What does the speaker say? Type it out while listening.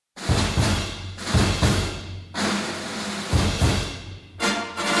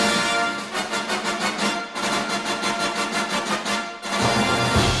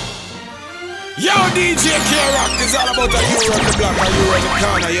DJ K-Rock is all about a you on the block, a you on the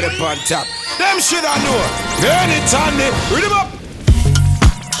corner, you're the on top. Them shit I know. Turn it on the rhythm up.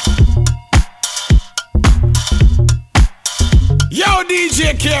 Yo,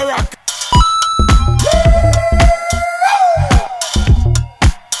 DJ K-Rock.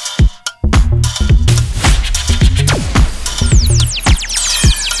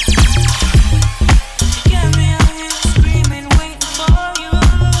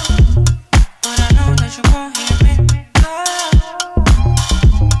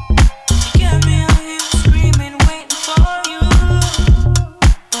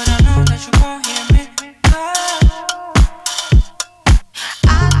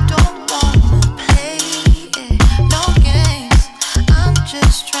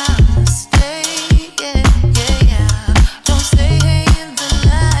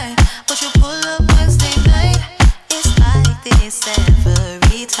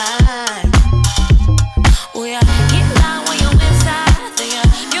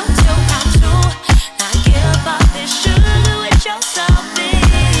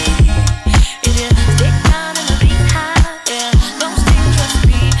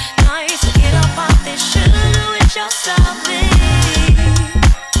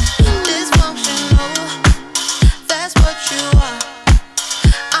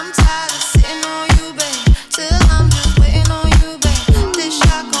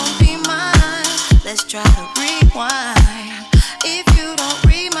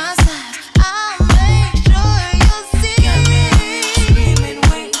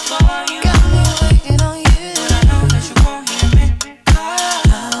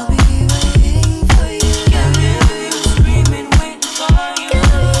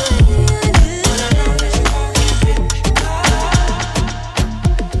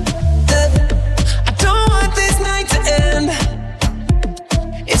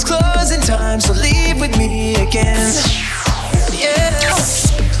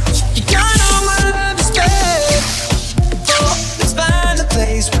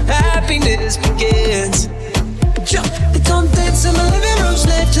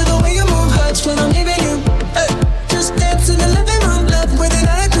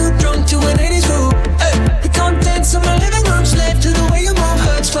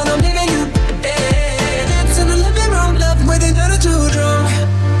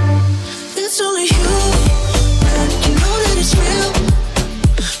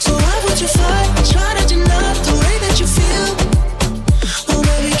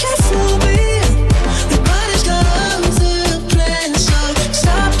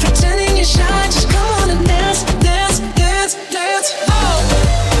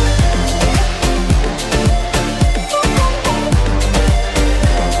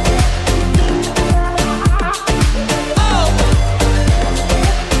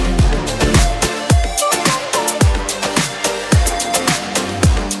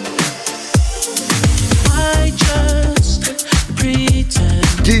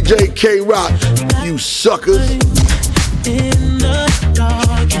 DJ K-Rock, you suckers. In the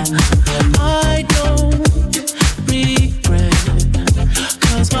dark, I don't regret,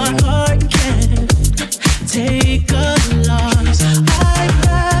 'cause my heart can't take a loss. I'd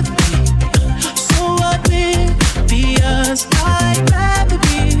rather be so oblivious. I'd rather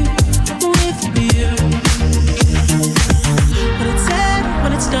be with you. When it's said,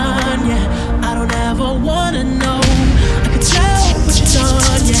 when it's done, yeah, I don't ever wanna know. I can tell what you've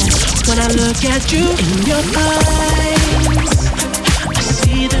done, yeah, when I look at you in your eyes. I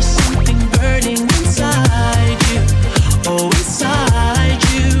see there's something burning inside you. Oh, inside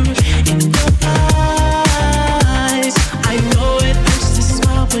you. In your eyes, I know it hurts to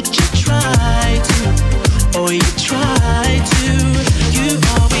smile, but you try to. Oh, you try to. You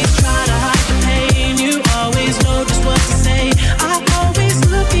always try to hide the pain. You always know just what to say. I always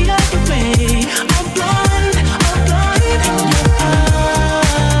look the other way. I'm blind in your eyes.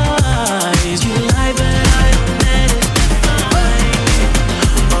 You lie, but I don't let it define you.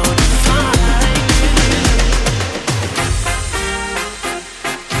 Oh, define you.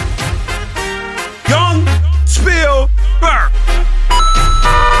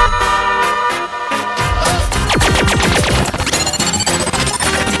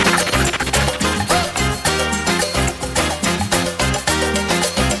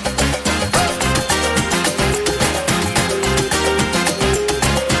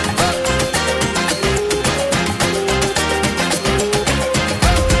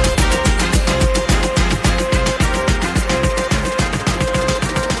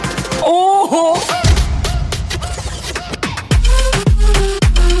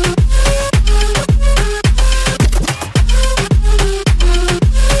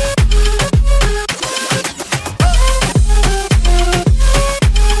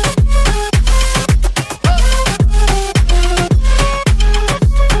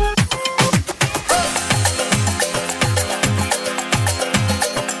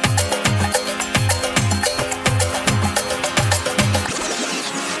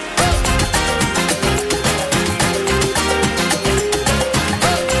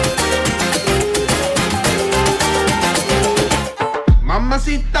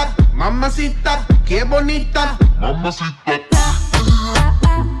 Mamacita, qué bonita. Mamacita.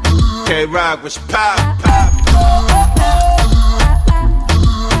 K-Rock was pop, pop.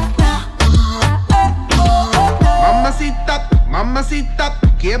 Mamacita, mamacita,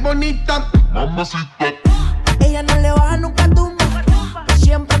 qué bonita. Mamacita. Ella no le baja nunca tumba.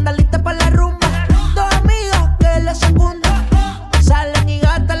 Siempre anda lista para la rumba. Dos amigas que la secundan. Salen y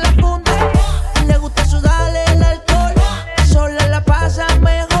gastan la funda. Le gusta sudarle el alcohol. Sola la pasa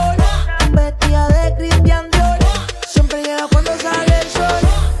mejor. Vestida de Christian Dior. Siempre llega cuando sale el sol.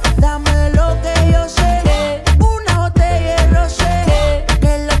 Dame de lo que yo sé. Una botella de rosé.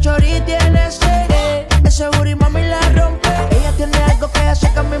 Que la chori tiene sed. Ese booty mami la rompe. Ella tiene algo que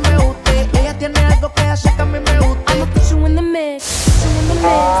hace que a mí me guste. Ella tiene algo que hace que a mí me guste. I'ma put you in the mix. Put you in the mix.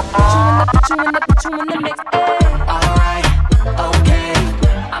 Put you in the mix. Alright, okay.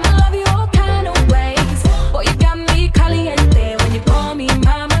 I'ma love you all kind of ways. Boy, you got me caliente when you call me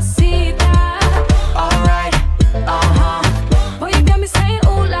mamacita. Alright, Boy, you got me saying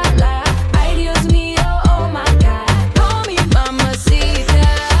ooh la la. Ay, Dios mío, oh my God. Call me mamacita.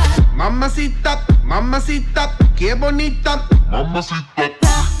 Mamacita, mamacita, qué bonita. Mamacita.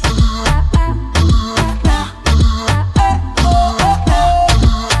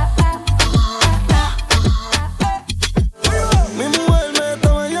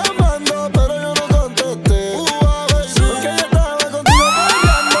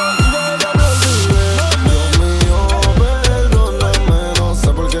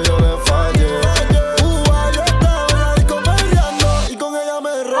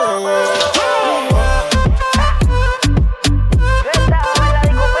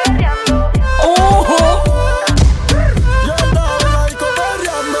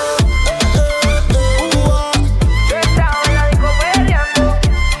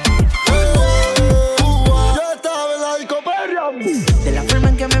 De la forma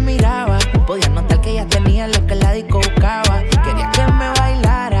en que me miraba, podía notar que ella tenía lo que la disco buscaba. Quería que me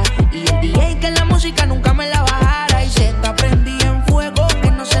bailara y el DJ que la música nunca me la bajara. Y se está prendida en fuego, que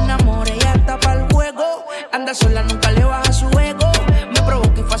no se enamore, ella está pa'l juego. Anda sola, nunca le baja su ego. Me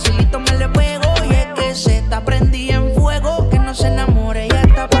provoca y facilito me le pego. Y es que se está prendida en fuego, que no se enamore, ella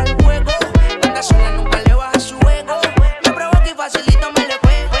está pa'l juego. Anda sola, nunca le baja su ego. Me provoca y facilito me le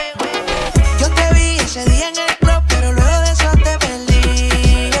pego. Yo te vi ese día en el club, pero luego de eso te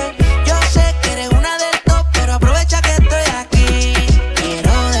perdí. Yo sé que eres una del top, pero aprovecha que estoy aquí.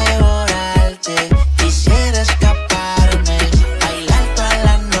 Quiero devorarte, quisiera escaparme, bailar toda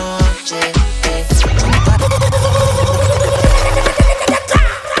la noche.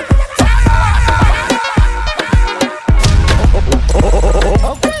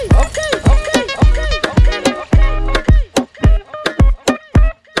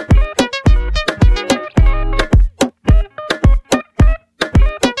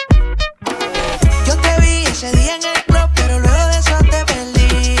 Yo te vi ese día en el club, pero luego de eso te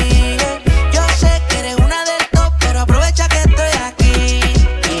perdí. Yo sé que eres una del top, pero aprovecha que estoy aquí.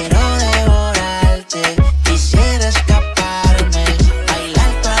 Quiero devorarte, quisiera escaparme,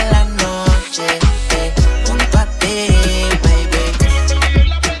 bailar toda la noche, junto a ti, baby.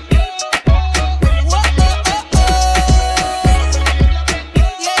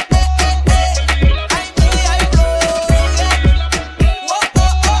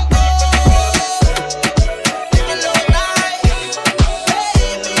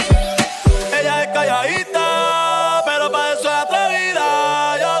 Ella es calladita, pero para eso es atrevida.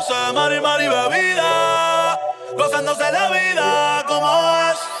 Yo soy Mari bebida, gozándose la vida como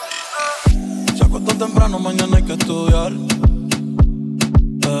es. Se acuesta temprano, mañana hay que estudiar.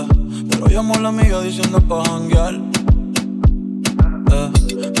 Pero llamo a la amiga diciendo pa' janguear.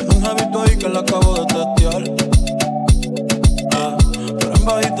 Tengo un hábito ahí que la acabo de testear. Pero en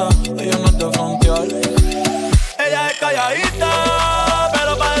bajita, ella no es de frontear. Ella es calladita,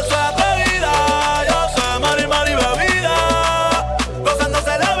 pero para eso es atrevida. Yo soy Mari bebida,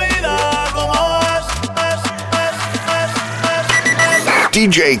 gozándose la vida como es.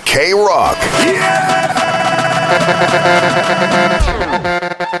 DJ K-Rock.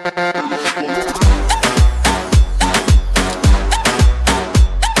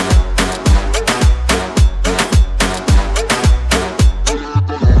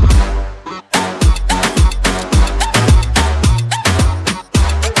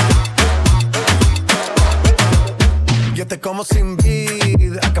 Yo te como sin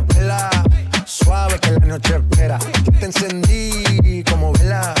vid, a capela, suave que la noche espera. Yo te encendí como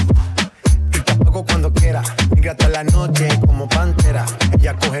vela y te apago cuando quiera. Migra toda la noche como pantera.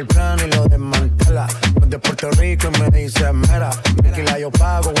 Ella coge el plano y lo desmantela. No es de Puerto Rico y me dice mera. Tranquila, yo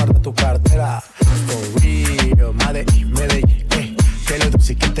pago, guarda tu cartera. For real, Medellín, que lo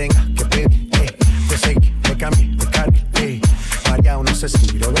dulce que tenga que pedir.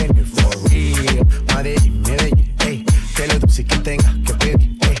 quiero venir for real. Madrid, Medellín, ey, que lo dulce que tenga que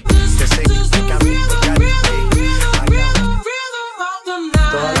pedir, ey. Te seguí, te cambié, te cariño, ey.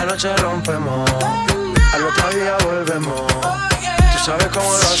 Toda la noche rompemos, al otro día volvemos. Tú sabes cómo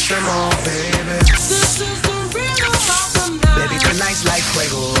lo hacemos, baby. Baby, tonight's like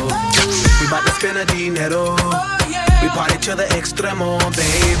fuego. We bout to spend a dinero. We party to the extremo,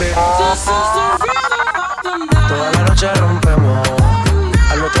 baby. Toda la noche rompemos,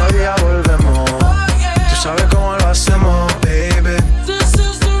 al otro día volvemos. Tú sabes cómo lo hacemos, baby.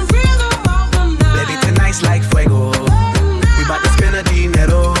 Baby, tonight's like fuego. We bout to spend a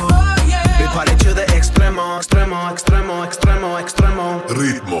dinero. We party to the extremo, extremo, extremo, extremo, extremo.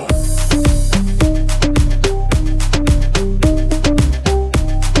 Ritmo.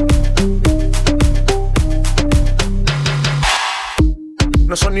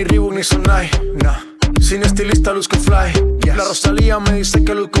 No son ni Reebok ni Sonai, nah. Sin estilista luzco fly, yes. La Rosalía me dice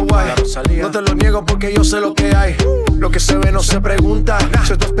que luzco guay. No te lo niego porque yo sé lo que hay. Lo que se ve no se pregunta, nah.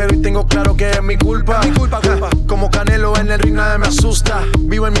 Si esto espero y tengo claro que es mi culpa. Como Canelo en el ring nadie me asusta.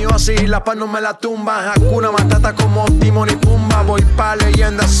 Vivo en mi oasis y la paz no me la tumba. Hakuna Matata como Timon y Pumba. Voy pa'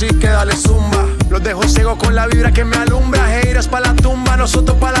 leyenda así que dale zumba. Los dejo ciego con la vibra que me alumbra. Haters pa' la tumba,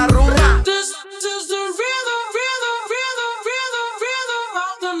 nosotros pa' la rumba.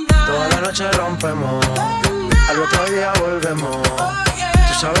 Toda la noche rompemos, al otro día volvemos.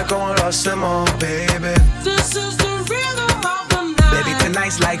 Tú sabes cómo lo hacemos, baby. Baby,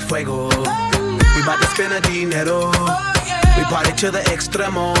 tonight's like fuego. We bout to spend a dinero. We party to the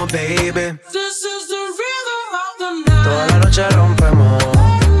extremo, baby. Toda la noche rompemos,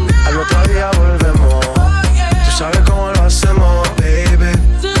 al otro día volvemos. Tú sabes cómo lo hacemos, baby.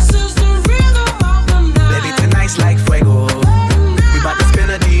 Baby, tonight's like fuego. Bout to spend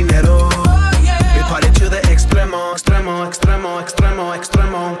a dinero. We party to the extremo, extremo, extremo, extremo,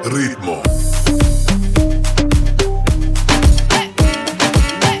 extremo. Ritmo.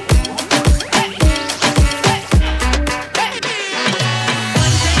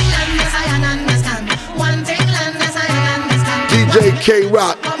 DJ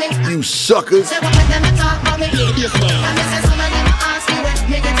K-Rock, you suckers.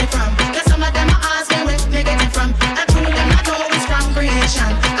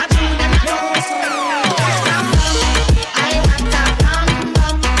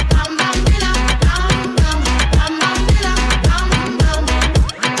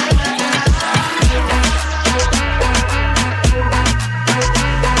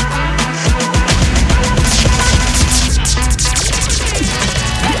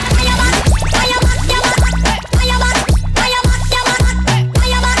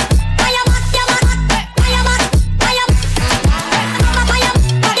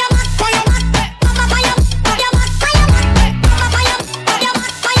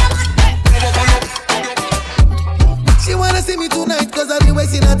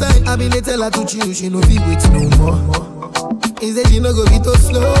 She no fit wait no more. He said she no go be too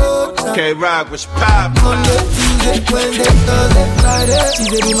slow. K-Rock was pop. Monday, Tuesday, Wednesday, Thursday, Friday. She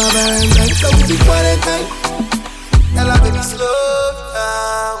said be my Valentine, so we be quarantine. Tell her baby slow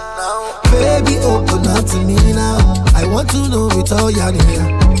down now. Baby open up to me now. I want to know it all you here.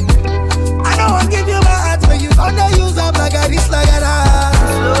 I don't want to give you my heart, but you underuse up like I dislike that.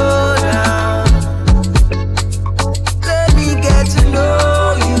 Slow down. Let me get to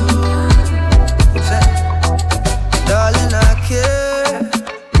know you. Darling, I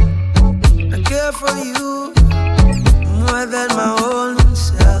care for you more than my own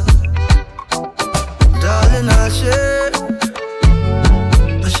self. Darling, I'll share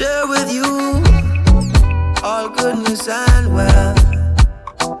with you all goodness and wealth.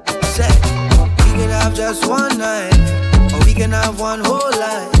 Say, we can have just one night, or we can have one whole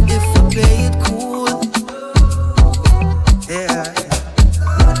life if we play it cool. Yeah,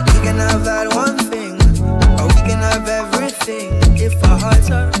 we can have that one thing. We can have everything if our hearts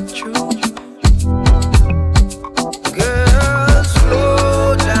are true. Girl,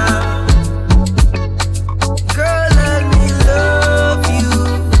 slow down. Girl, let me love you.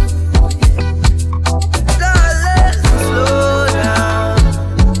 Darling, slow down.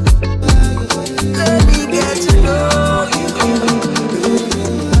 Let me get to know you.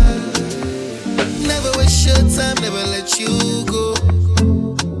 Never waste your time, never let you go.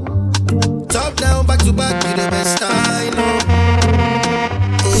 Top down, back to back, be the best I know.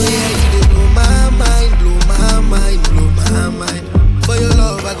 Oh yeah, you blow my mind, blow my mind, blow my mind. For your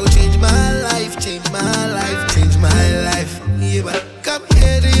love, I go change my life, change my life, change my life. Yeah, but come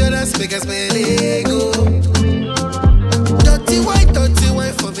here to your dance, make us spend ego. Dirty white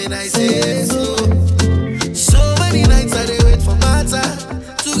for me, I say so. So many nights I they wait for matter.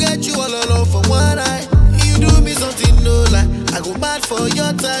 bad for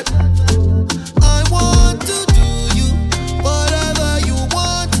your type. I want to do you whatever you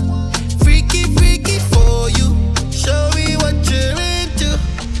want. Freaky, freaky for you. Show me what you're into.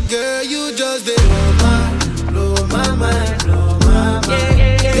 Girl, you just did blow my mind, blow my mind.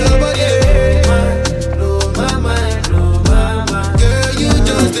 Your body, blow my mind, blow my mind. Girl, you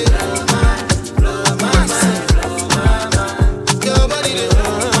just did blow my mind, blow my mind. Your body,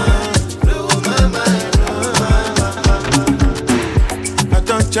 blow my mind, blow my mind. I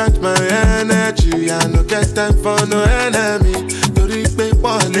don't charge my energy. I no get time for no enemy. To reach me,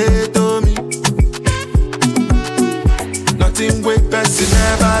 to me. Nothing with person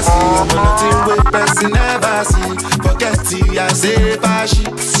never see. Nothing with person never see. Forget it, I say bashi.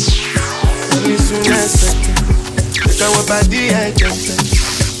 Listen, yes, I want body, I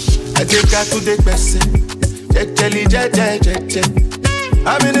take that to the person. Jelly, jelly.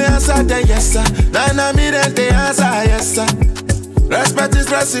 I'm in the answer, then yes, sir. Then I'm in the answer, yes, sir. Respect is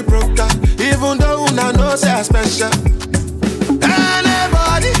reciprocal, even though una know say I special.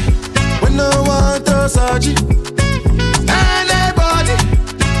 Anybody, we no want to surgery. Anybody,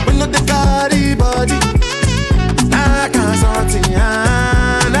 we no the carry body. I can't something, I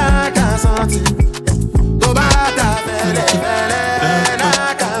can't something. Go back to fele,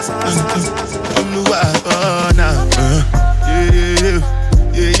 I can't something. Oh now,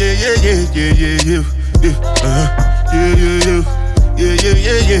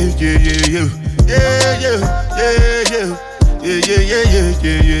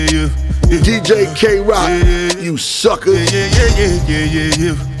 DJ K-Rock, you sucker.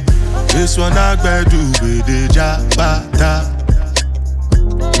 This one I gotta do with the jabata.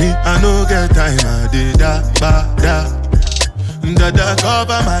 Me, I no get time, I did da. Dada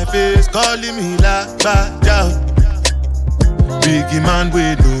cover my face, calling me la ba da. Biggie man,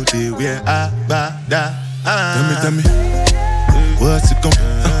 we know they wear a ba da. Tell me, what's it gon'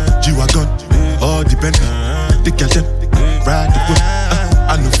 G-Wagon, all the Bentley, the girl them, ride the whip.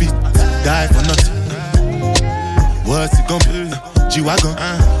 I no fit, die for nothing. What's it gon' be? G-Wagon,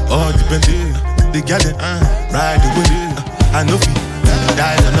 all the Bentley, the girl them, ride the whip. I no fit,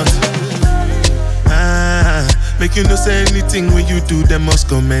 die for nothing. Make you no say anything when you do, they must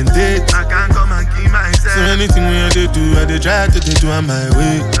commend it. I can't come and keep myself. So anything when they do, I they try to do on my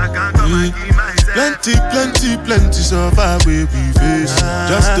way. I can't come and keep myself. Plenty so far we face.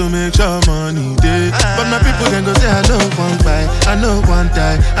 Just to make sure money day. But my people then go say I know one buy, I know one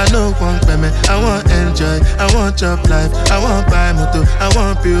die, I know one payment. I want enjoy, I want job life, I want buy motor, I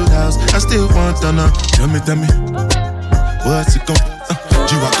want build house, I still want to know. Tell me, what's it gon'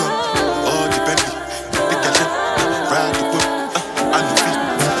 G-Wagon, all the Bentley, the girl them, ride the whip, I know feet,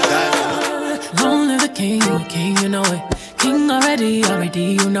 die. Long live the king, you know it. King already,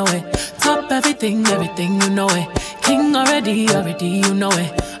 you know it. Top everything, you know it. King already, you know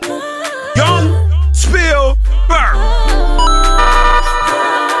it. Young Spill Burn.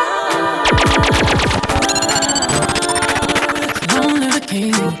 Long live the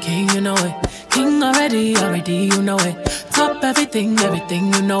king, you know it. King already, you know it. Top everything,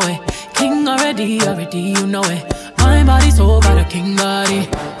 you know it. King already, you know it. My body so got a king body.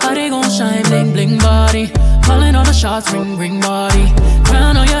 Body gon' shine, bling bling body. Calling all the shots, ring body.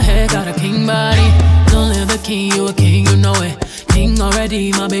 Crown on your head, got a king body. Don't live the king, you a king, you know it. King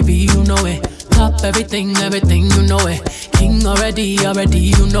already, my baby, you know it. Top everything, you know it. King already,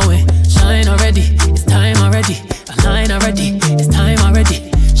 you know it. Shine already, it's time already. The line already, it's time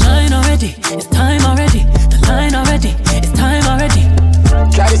already. Shine already, it's time already. The line already, it's time already.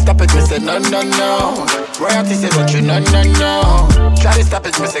 Try to stop it, me say no. Royalty say don't you no. Try to stop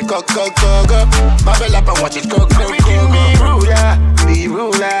it, me say go. Bubble up and watch it go. Everything be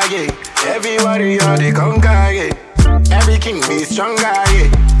ruler, yeah. Everybody on the conquer, yeah. Every king be stronger, yeah.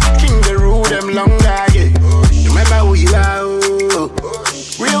 King the rule them longer, yeah. Remember who you are, oh.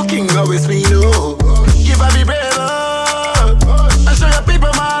 Real king always me know. Give a be brave, and show your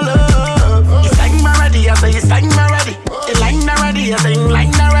people my love. You sang my ready, I say you sang my ready. You line already, I say you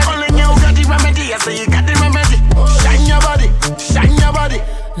line already. Only you got the remedy, I say you got the remedy. Shine your body.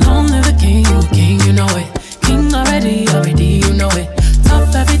 Long live the king, you know it. King already, you know it.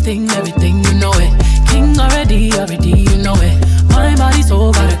 Top everything, you know it. King already, you know it. My body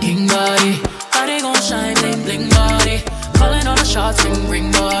so got a king body. Body gon' shine, bling bling body. Calling all the shots,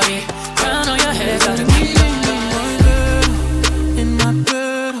 ring body. Crown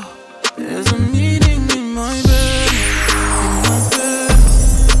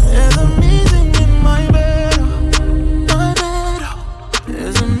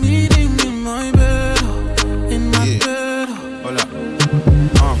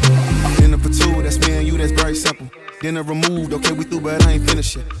dinner removed. Okay, we through, but I ain't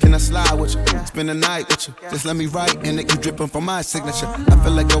finished yet. Can I slide with you? Spend the night with you. Just let me write, and it you dripping from my signature. I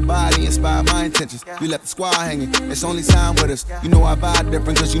feel like your body inspired my intentions. You left the squad hanging. It's only time with us. You know I vibe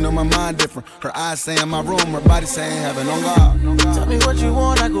different, cause you know my mind different. Her eyes saying my room, her body saying heaven on God. Tell me what you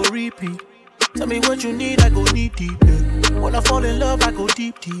want, I go repeat. Tell me what you need, I go deep, deep. Yeah. When I fall in love, I go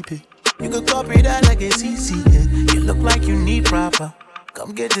deep, deep. Yeah. You could copy that like it's easy. Yeah. You look like you need proper.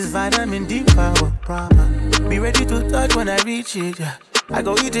 Come get this vitamin D power, proper. Be ready to touch when I reach it, yeah. I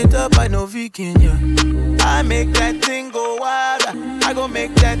go eat it up, I know vegan, yeah. I make that thing go wild. I go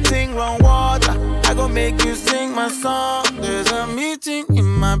make that thing run water. I go make you sing my song. There's a meeting in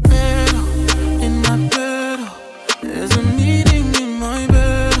my bed, in my bed. There's a meeting in my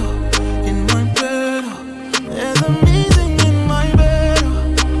bed, in my bed. There's a meeting in my bed,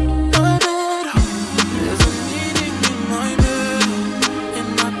 my bed. There's a meeting in my bed, in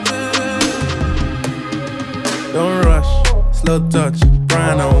my bed. Don't rush, slow touch,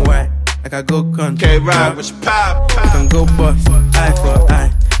 brown and white. Like I go country. K-Rock, with your pop. We can go bust, eye for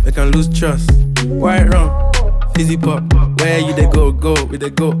eye. We can lose trust. White rum, fizzy pop. Where you they go, we they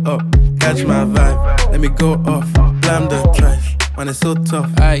go up. Catch my vibe, let me go off. Blam the trash, man it's so tough.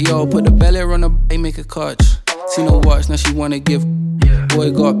 Alright yo, put the belly on the make a catch. See no watch, now she wanna give.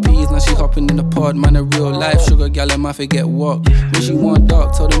 Boy got peas, now she hopping in the pod. Man a real life sugar gal, and I forget walk. When she want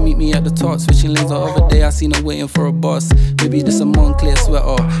dark, told her meet me at the top. Switching lanes the other day, I seen her waiting for a bus. Maybe this a Moncler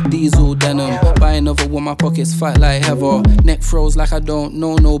sweater, diesel denim. Buy another one, my pockets fight like heather. Neck froze like I don't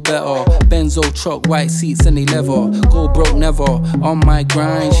know no better. Benzo truck, white seats and they leather. Go broke never, on my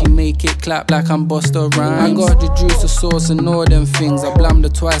grind. She make it clap like I'm Busta Rhymes. I got the juice, the sauce and all them things. I blammed her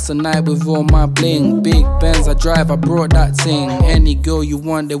twice a night with all my bling. Big Benz I drive, I brought that thing. Any girl you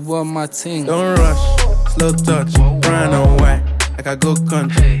want, they want my ting. Don't rush, slow touch, brown and white. Like I go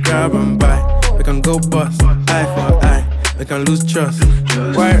country, grab and buy. We can go bust, eye for eye. We can lose trust.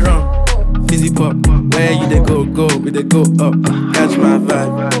 White rum, fizzy pop. Where you they go, we they go up. Catch my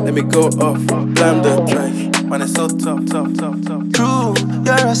vibe, let me go off. Blam the trash, man it's so tough. True,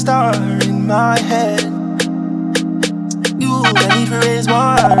 you're a star in my head. You let me raise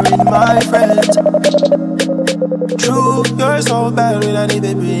war in my friends. True, you're so bad when I need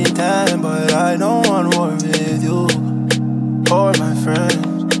to pretend, but I don't want war with you or my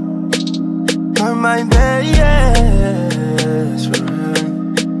friends. You're my best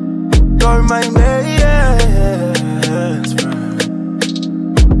friend. You're my best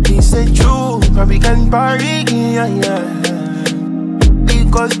friend. He said true, but we can party, yeah.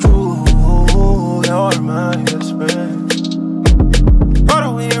 Because true, you're my best friend. All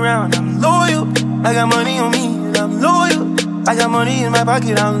the way around, I'm loyal. I got money on me and I'm loyal. I got money in my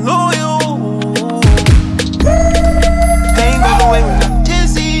pocket, I'm loyal. Pain goes away when I'm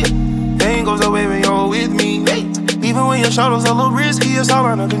dizzy. Pain goes away when you're with me. Even when your shadow's a little risky, it's all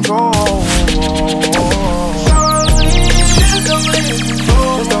under control. Just don't let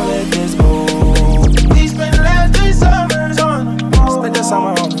this go. We spent the last 3 summers on the road. Spent the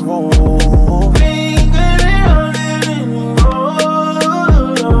summer on the road.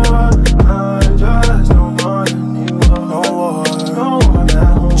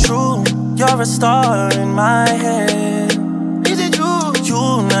 You're a star in my head. Is it true?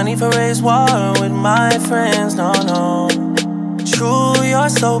 You not need to raise war with my friends, no. True, you're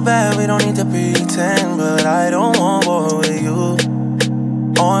so bad, we don't need to pretend. But I don't want war with you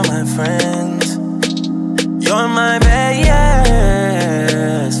or my friends. You're my best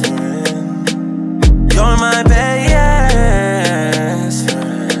friend. You're my best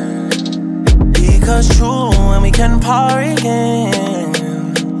friend. Because true, when we can party again,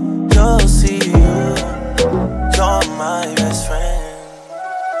 you'll see you're my best friend.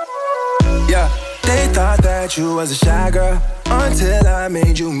 Yeah, they thought that you was a shy girl until I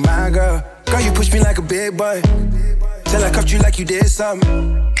made you my girl. Girl, you pushed me like a big boy till I cuffed you like you did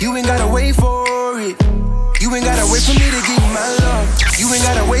something. You ain't gotta wait for it. You ain't gotta wait for me to give you my love. You ain't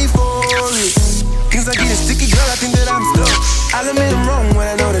gotta wait for it. Things are getting sticky, girl, I think that I'm stuck. I'll admit I'm wrong when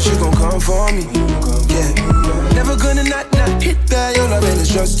I know that you gon' come for me. Yeah, never gonna not hit that. Your love is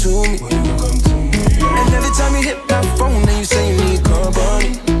just to me. And every time you hit that phone, then you say you need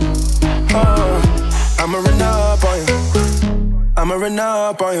company. I'ma run up on you. I'ma run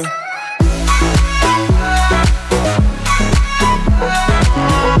up on you.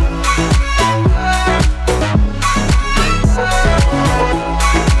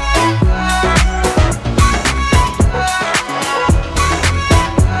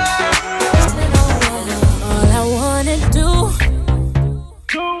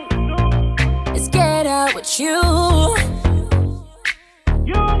 You.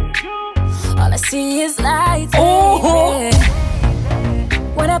 All I All I see is lights, baby.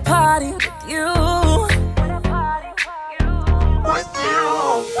 When I party with you.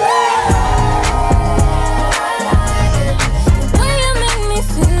 Way you make me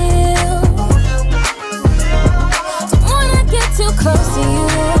feel. Don't wanna get too close to you.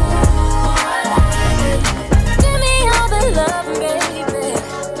 Give me all the love, baby.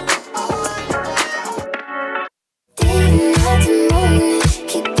 Didn't have to moan it,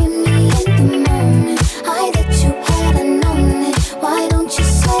 keeping me in the moment. I that you had known it. Why don't you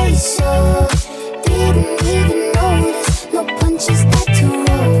say so? Didn't even notice. No punches that to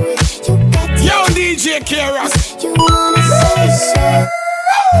roll with. You got to. Yo, DJ K-Rock. You wanna say so?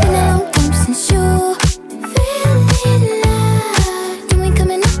 Been a long time since you feeling like you ain't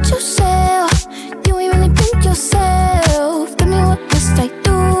coming out yourself. You ain't really been yourself. Give me what must I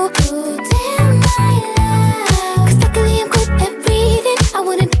do? Damn my life. 'Cause luckily I'm good at reading. I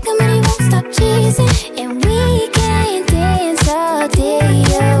wouldn't think I'm really won't stop cheesing. And we can dance all day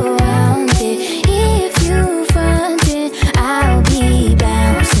around it. If you frontin', I'll be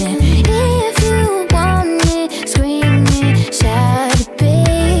bouncing. If you want it, screaming, shout it,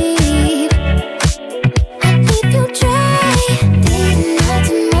 babe. I'll leave you dry. Didn't have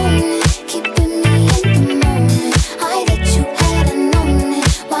to moan it, keeping me in the moment. I that you had known it.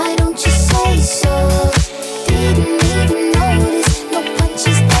 Why don't you say so? Didn't even notice. No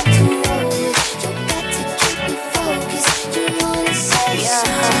punches that to roll with. You got to keep me focused. You wanna say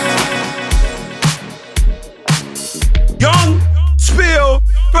so? Young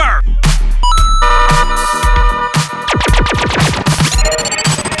Spielberg.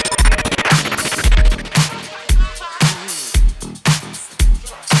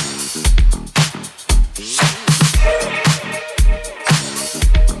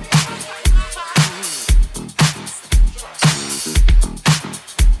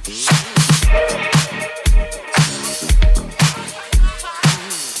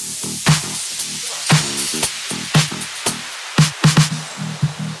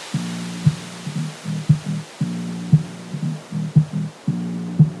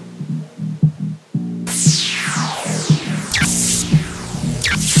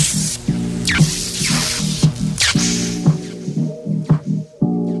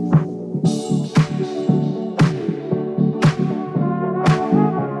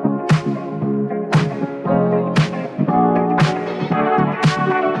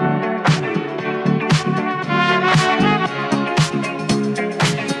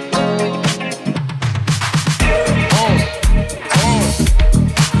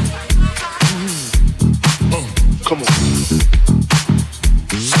 Come on.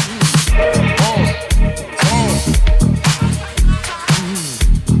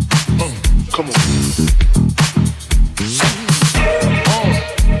 Come on.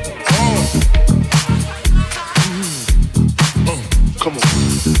 Come on.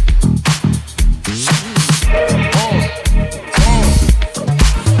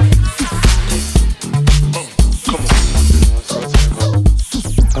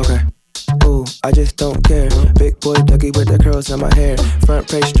 Okay. Ooh, I just don't care. Big boy Dougie with the curls in my hair. Front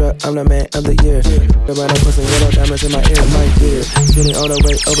page strut, I'm the man of the year. Around I put some yellow diamonds in my ear, my dear. Getting all the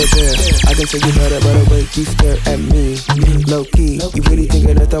way over there. I can tell you better by the way you stare at me. Low key, you really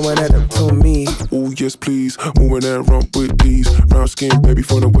thinking that throwing that up to me? Ooh, yes, please. Moving that rump with ease. Brown skin, baby,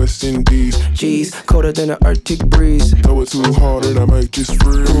 from the West Indies. Jeez, colder than the Arctic breeze. Throw it too hard and I might just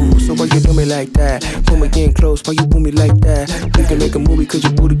freeze. Ooh, so why you do me like that? Pull me in close, why you pull me like that? You can make a movie cause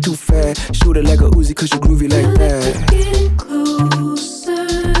your booty too fat. Shoot it like a Uzi cause you groovy like that. Getting closer.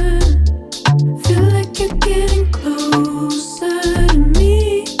 Feel like you're getting closer to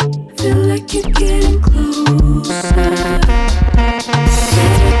me. Feel like you're getting closer.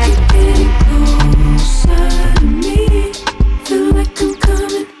 Feel like you're getting closer to me. Feel like I'm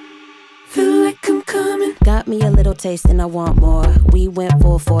coming. Feel like I'm coming. Got me a little taste and I want more. We went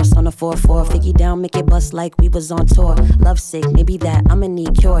full force on the 4-4. Figgy down, make it bust like we was on tour. Love sick, maybe that, I'ma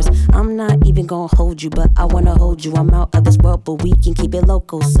need cures. I'm not even gonna hold you, but I wanna hold you. I'm out of this world, but we can keep it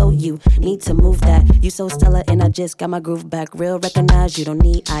local. So you need to move that. You so stellar and I just got my groove back. Real recognize you don't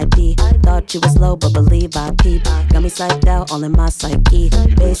need ID. Thought you was slow, but believe I peep. Got me psyched out, all in my psyche.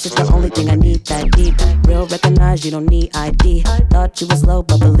 Bass is the only thing I need that deep. Real recognize you don't need ID. Thought you was slow,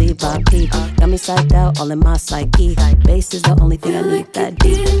 but believe I peep. Got me psyched out, all in my psyche. Bass is the only thing I need that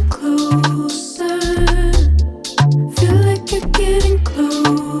deep. Getting closer. Feel like you're getting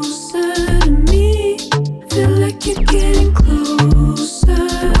closer to me. Feel like you're getting closer.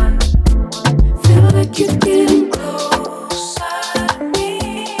 Feel like you're getting closer to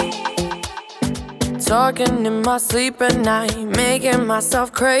me. Talking in my sleep at night, making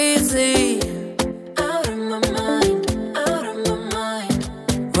myself crazy.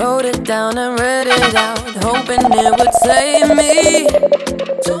 wrote it down and read it out, hoping it would save me.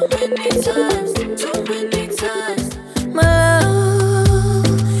 Too many times, my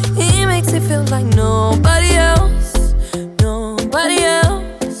love, he makes it feel like nobody else, nobody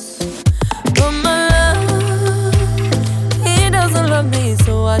else. But my love, he doesn't love me,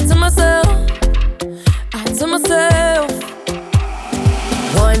 so I tell myself,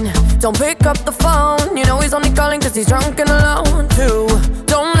 one, don't pick up the phone, you know he's only calling cause he's drunk and alone. Two,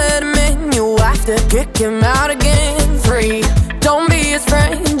 don't let him in, you have to kick him out again. Three, don't be his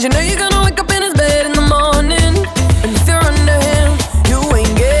friend, you know you're gonna wake up in his bed in the morning. And if you're under him, you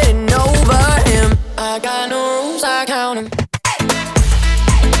ain't getting over him. I got no rules, I count him.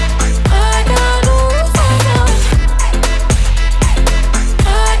 I got no rules, I count him.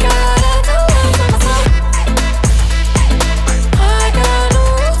 I gotta do it for myself. I got no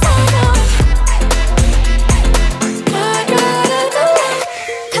rules, I count him. I gotta do it.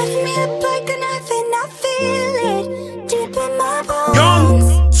 Cutting me up like a knife and I feel it deep in my bones. Young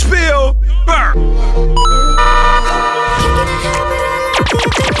Spielberg.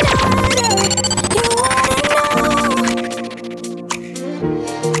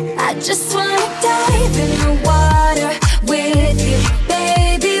 I just wanna dive in the water with you,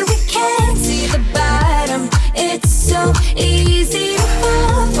 baby. We can't see the bottom. It's so easy to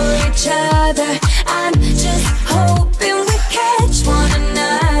fall for each other. I'm just hoping we catch one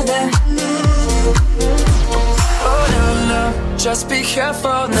another. Oh no, no, just be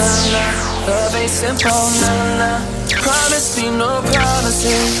careful, no, no. Love ain't simple, no, no. Promise me no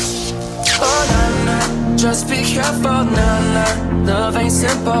promises. Oh no, no, just be careful, no, no. Love ain't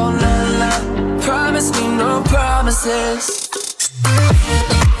simple, no, no. Promise me no promises.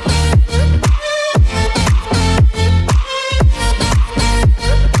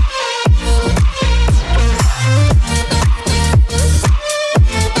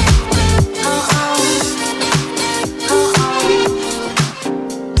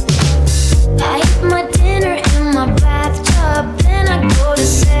 I eat my dinner in my bathtub, then I go to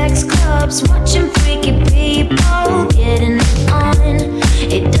sex clubs, watching freaky people getting it on.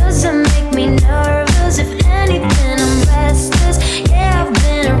 It doesn't make me nervous, if anything I'm restless. Yeah, I've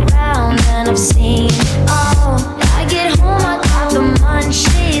been around and I've seen it all. I get home, I got the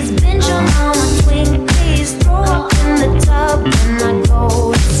munchies, binge on all my Twinkies, throw up in the tub and I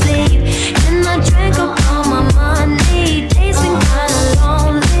go to sleep. And I drank up all my money, days been kinda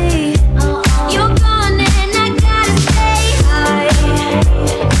lonely. You're gone and I gotta stay high.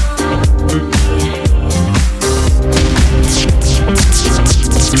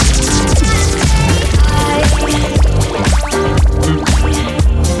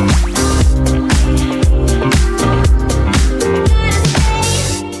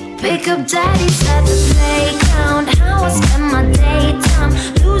 Pick up daddies at the playground, how I spend my daytime,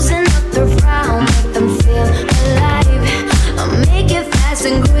 losing up the round, make them feel alive. I make it fast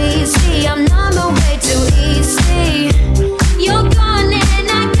and greasy, I'm not the way too easy. You're gone and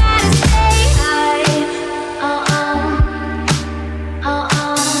I gotta stay high.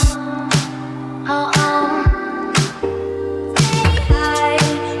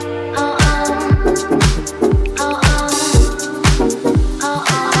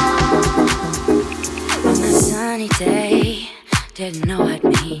 On a sunny day, didn't know I'd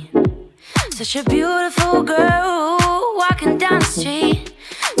meet such a beautiful girl walking down the street.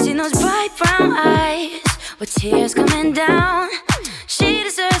 Seen those bright brown eyes with tears coming down. She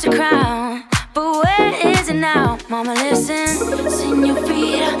deserves a crown, but where is it now? Mama, listen,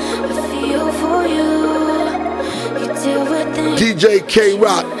 señorita, I feel for you. You deal with things. DJ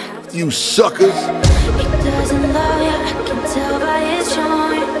K-Rock, you suckers. He doesn't love you, I can tell by his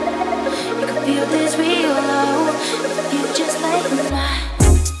charm. You can feel this real low if you just let him know.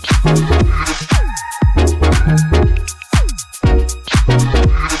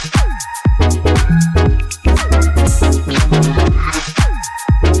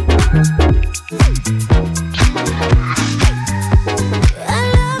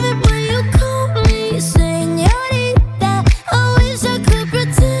 Señorita, I wish I could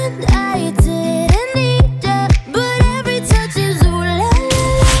pretend I didn't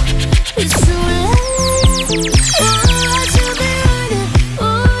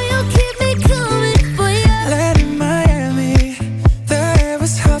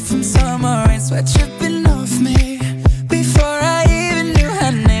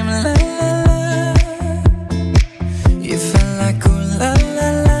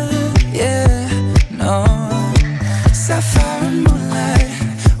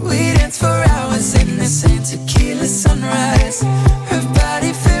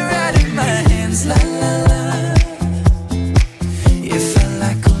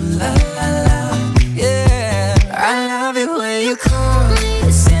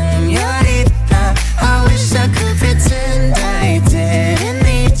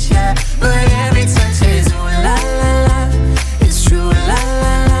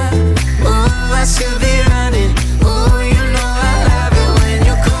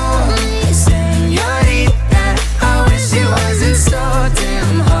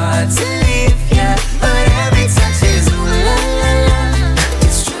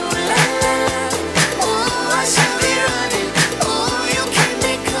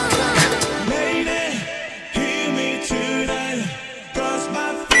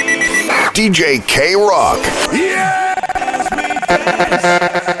DJ K Rock.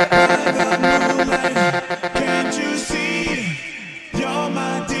 Can't you see? You're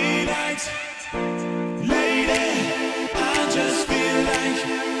my delight, lady. I just feel like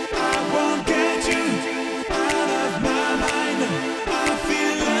I won't get you out of my mind. I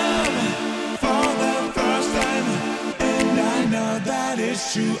feel love for the first time, and I know that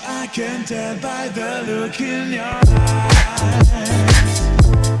it's true. I can tell by the look in your eyes.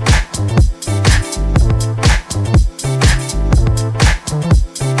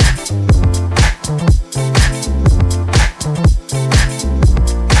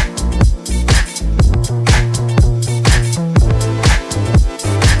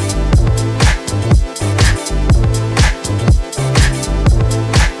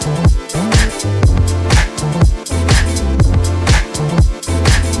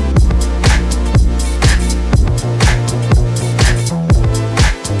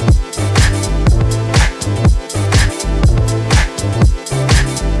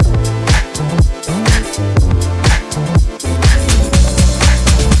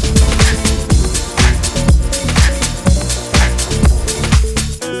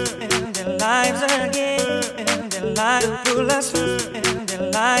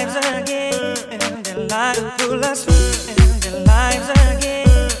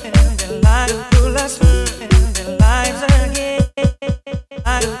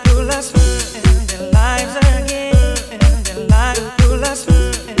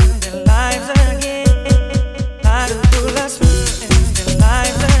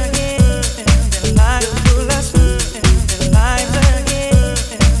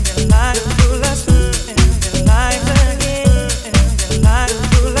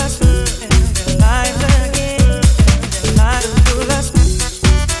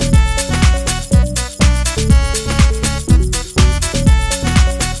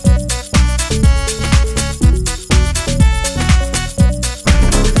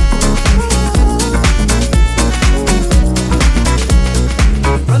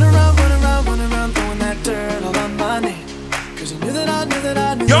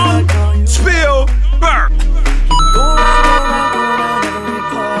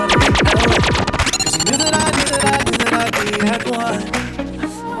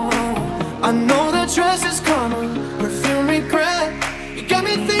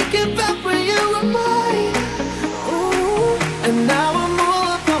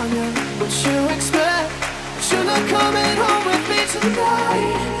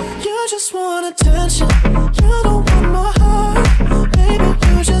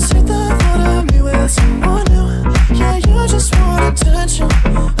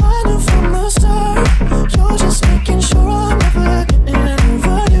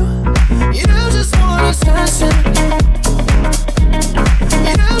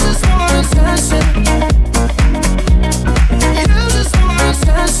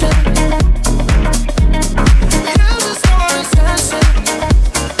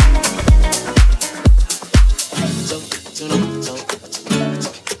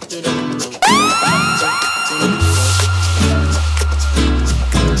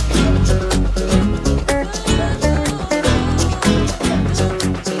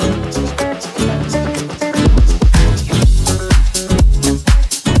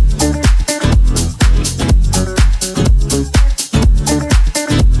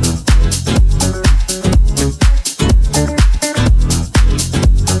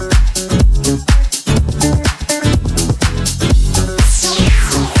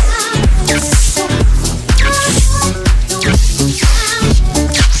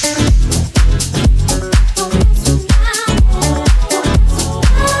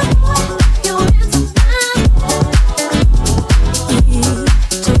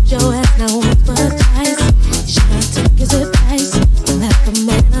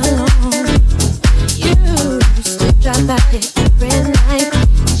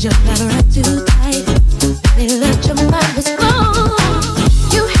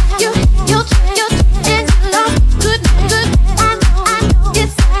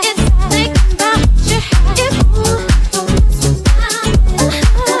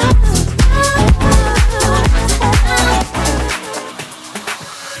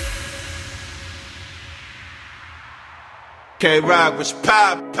 K-Rock was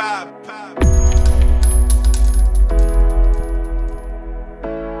pop.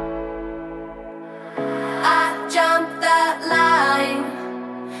 I jumped that line,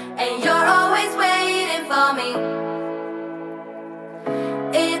 and you're always waiting for me.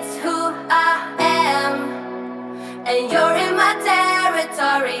 It's who I am, and you're in my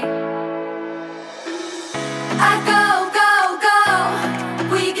territory. I go, go, go,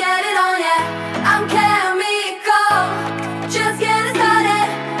 we get it on, yeah.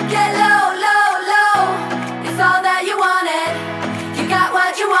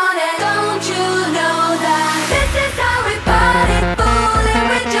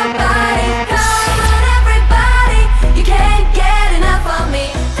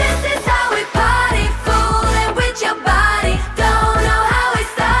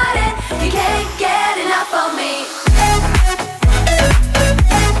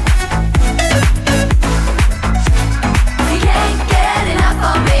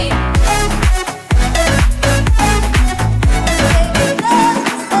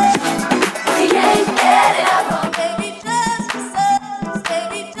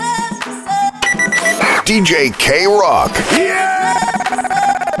 DJ K-Rock.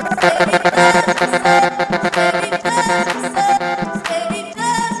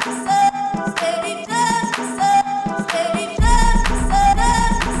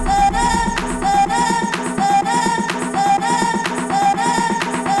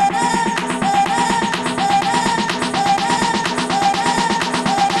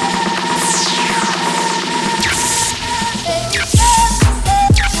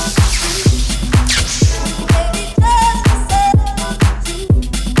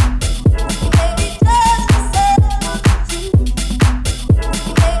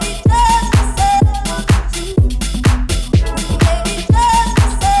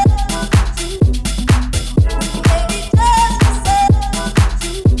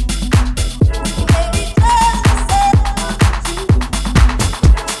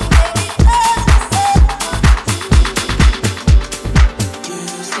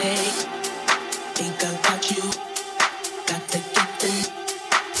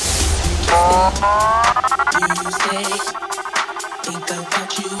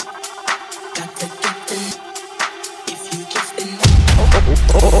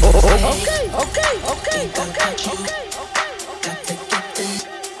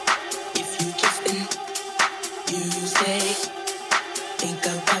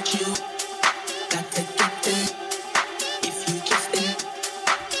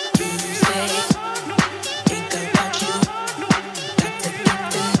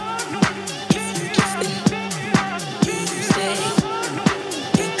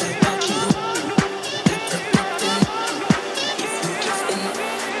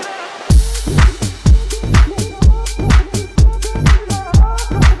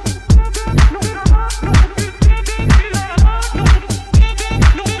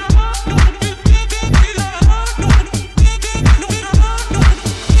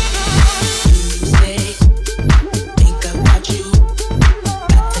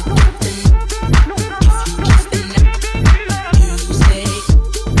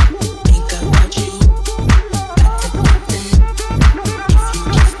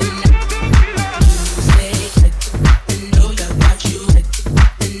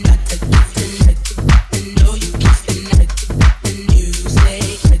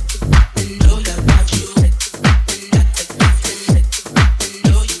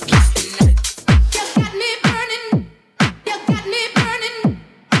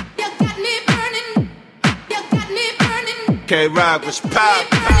 K-Rock was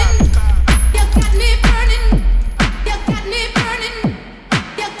pop.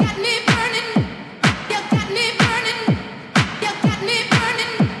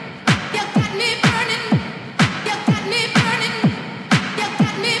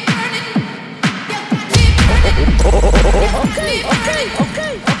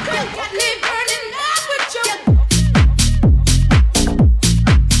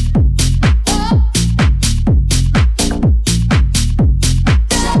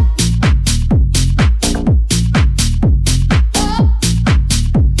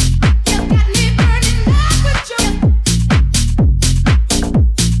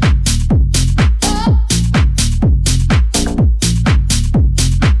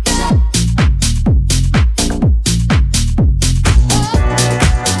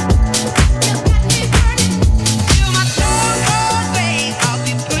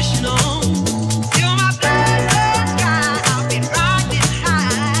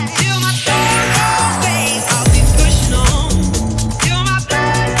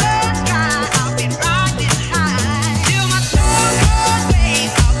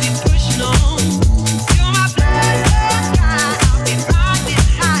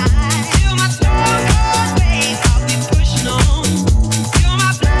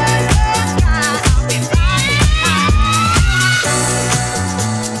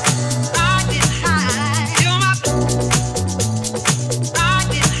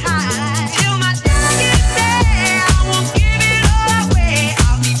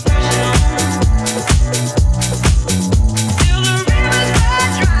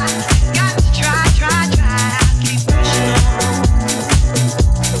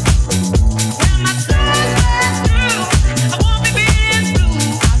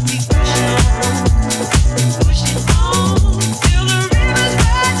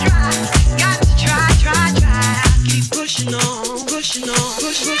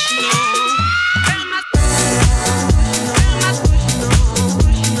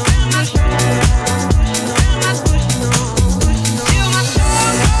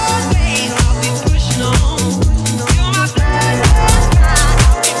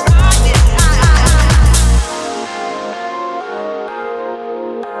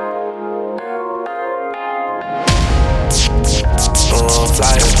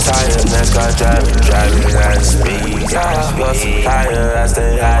 tired, NASCAR driving at speed. You're so tired, I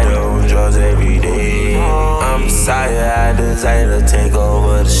stay higher on drugs every day. I'm Messiah, I desire to take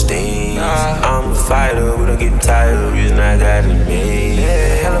over the stage. I'm a fighter, we don't get tired, reason I got it made.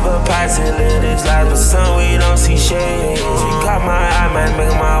 Hell of a piston, live this life, but son, we don't see shade. She caught my eye, man,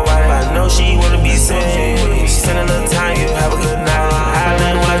 making my wife, I know she wanna be saved. Spend a little time, you have a good night,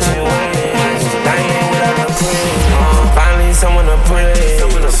 Island watching waves. Dying without a prayer, finally someone to praise.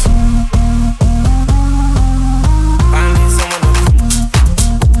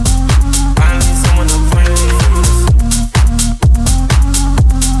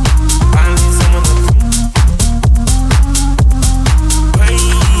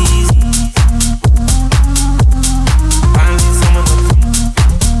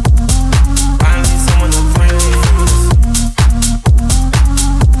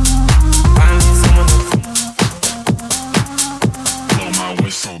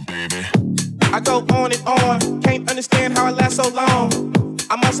 So long,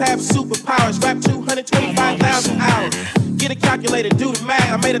 I must have superpowers. Rap 225,000 hours. Get a calculator, do the math.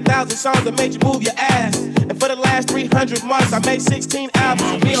 I made 1,000 songs that made you move your ass. And for the last 300 months, I made 16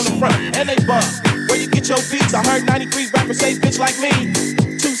 albums with me on the front, and they bust. Where you get your beats? I heard 93 rappers say bitch like me.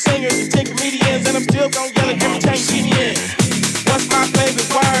 2 singers and 10 comedians, and I'm still gon' yell it every time you see me in. What's my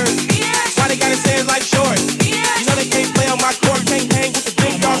favorite word? Why they gotta say it like short? You know they can't play on my court, can't hang with the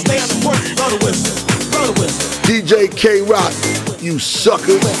big dogs, stay on the court. Blow the whistle, blow the whistle. DJ K-Rock, you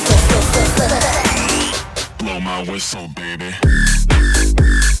sucker. Blow my whistle, baby.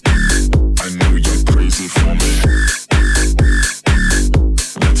 I know you're crazy for me.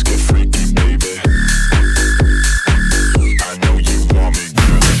 Let's get freaky, baby. I know you want me,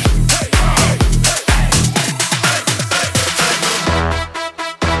 girl.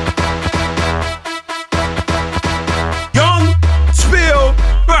 Young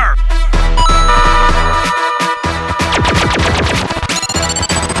Spielberg.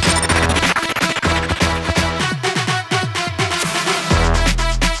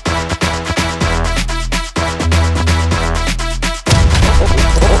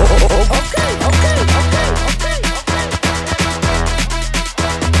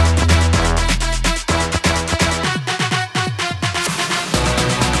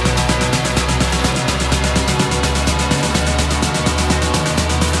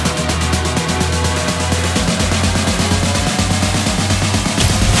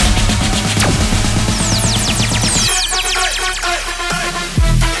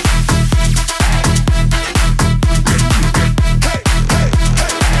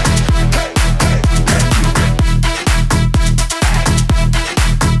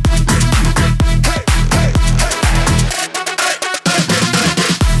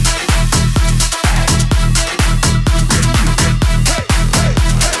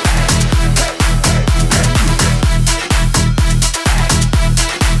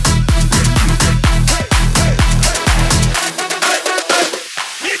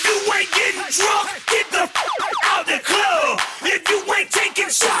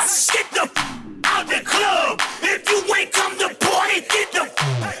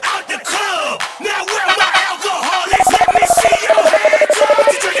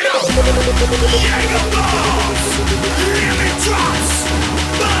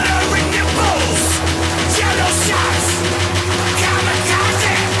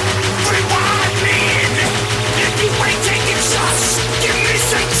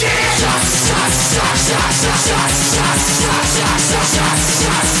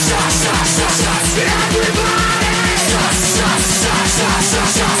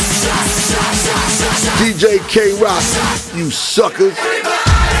 DJ K-Rock, you suckers.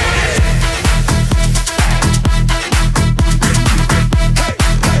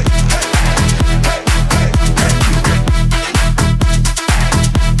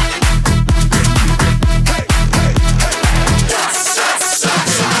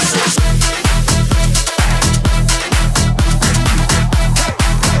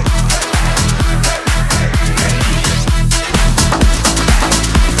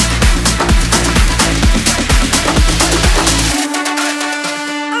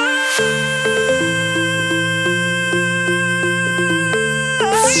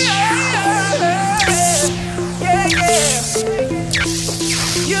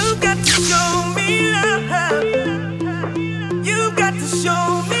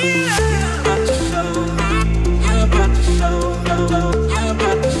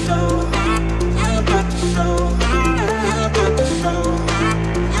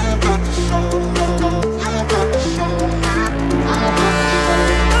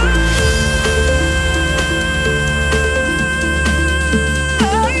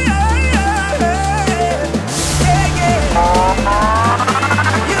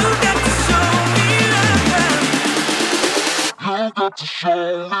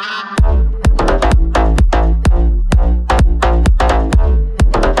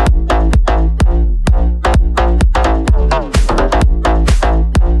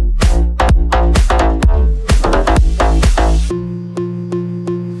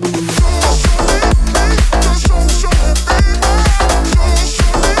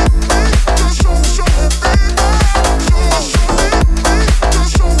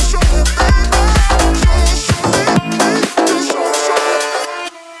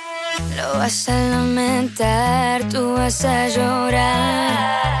 Lo vas a lamentar, tú vas a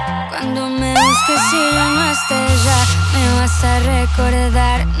llorar. Cuando me busques y yo no esté ya, me vas a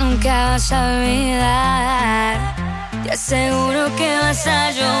recordar, nunca vas a olvidar. Te aseguro que vas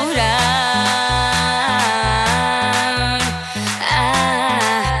a llorar.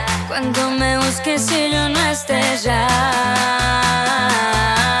 Cuando me busques y yo no esté ya.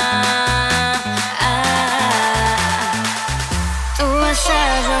 Tú vas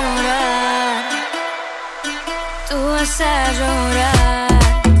a llorar, tú vas a llorar.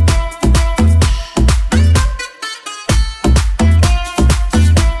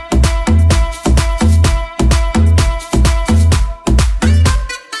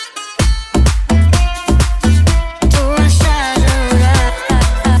 Tú vas a llorar.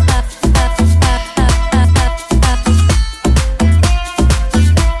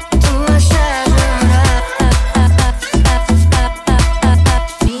 Tú vas a llorar.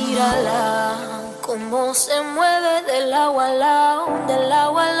 Mírala, cómo se mueve del agua al lado, del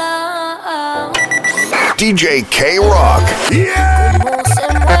agua al lado. DJ K-Rock. Yeah! Cómo se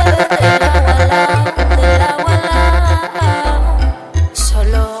mueve del agua al lado, del agua al lado.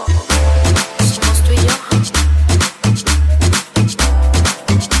 Solo somos tú y yo.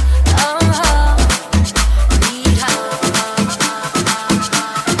 Mira.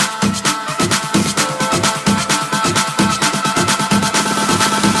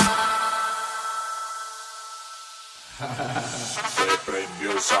 Se prendió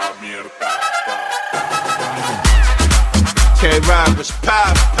esa mierda. K-Rock was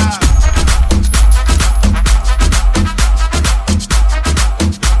pop.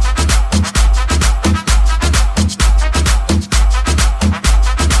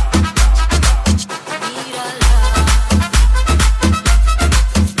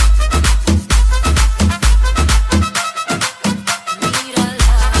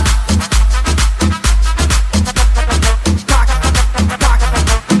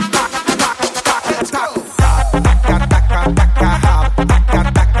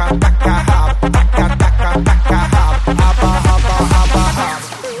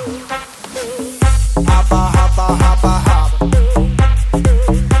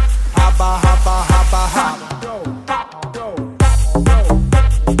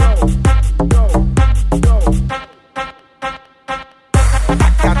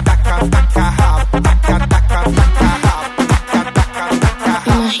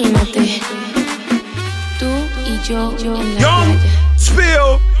 Imagínate, tú y yo en la Young playa,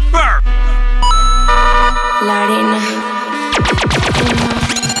 Spielberg. la arena, el mar,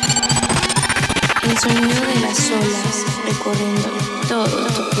 el sonido de las olas recorriendo todo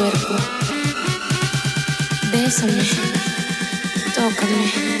tu cuerpo. Bésame, tócame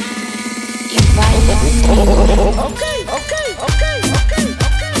y baila conmigo. Okay.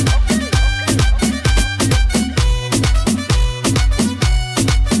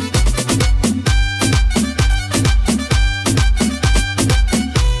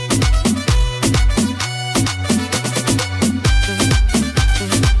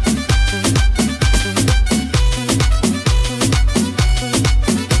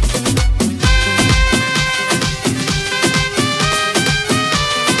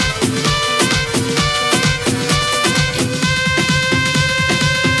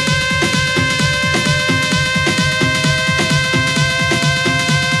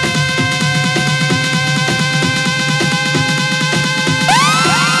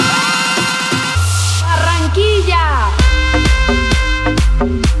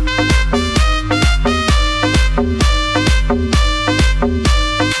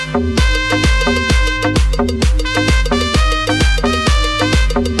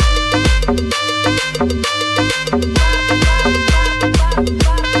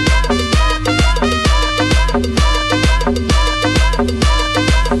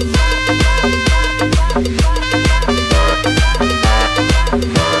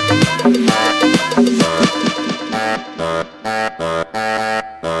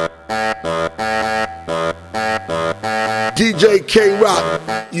 DJ K-Rock,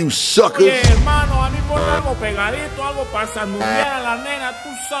 you suckers. Oye, hermano, a mí ponme algo pegadito, algo para salmudear a la nena, tú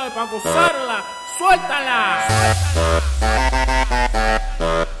sabes, para gozarla. ¡Suéltala!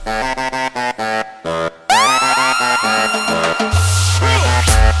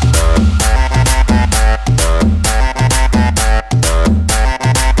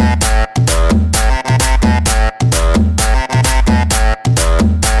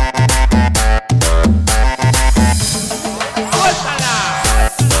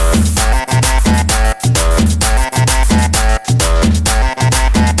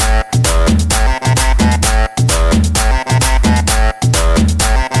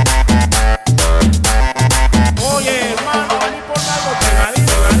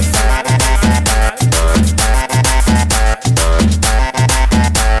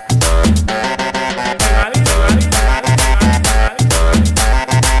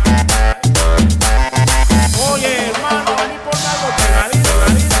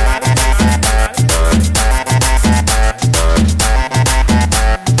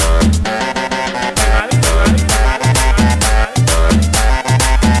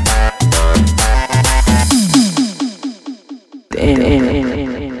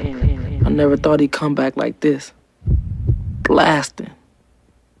 I never thought he'd come back like this. Blasting.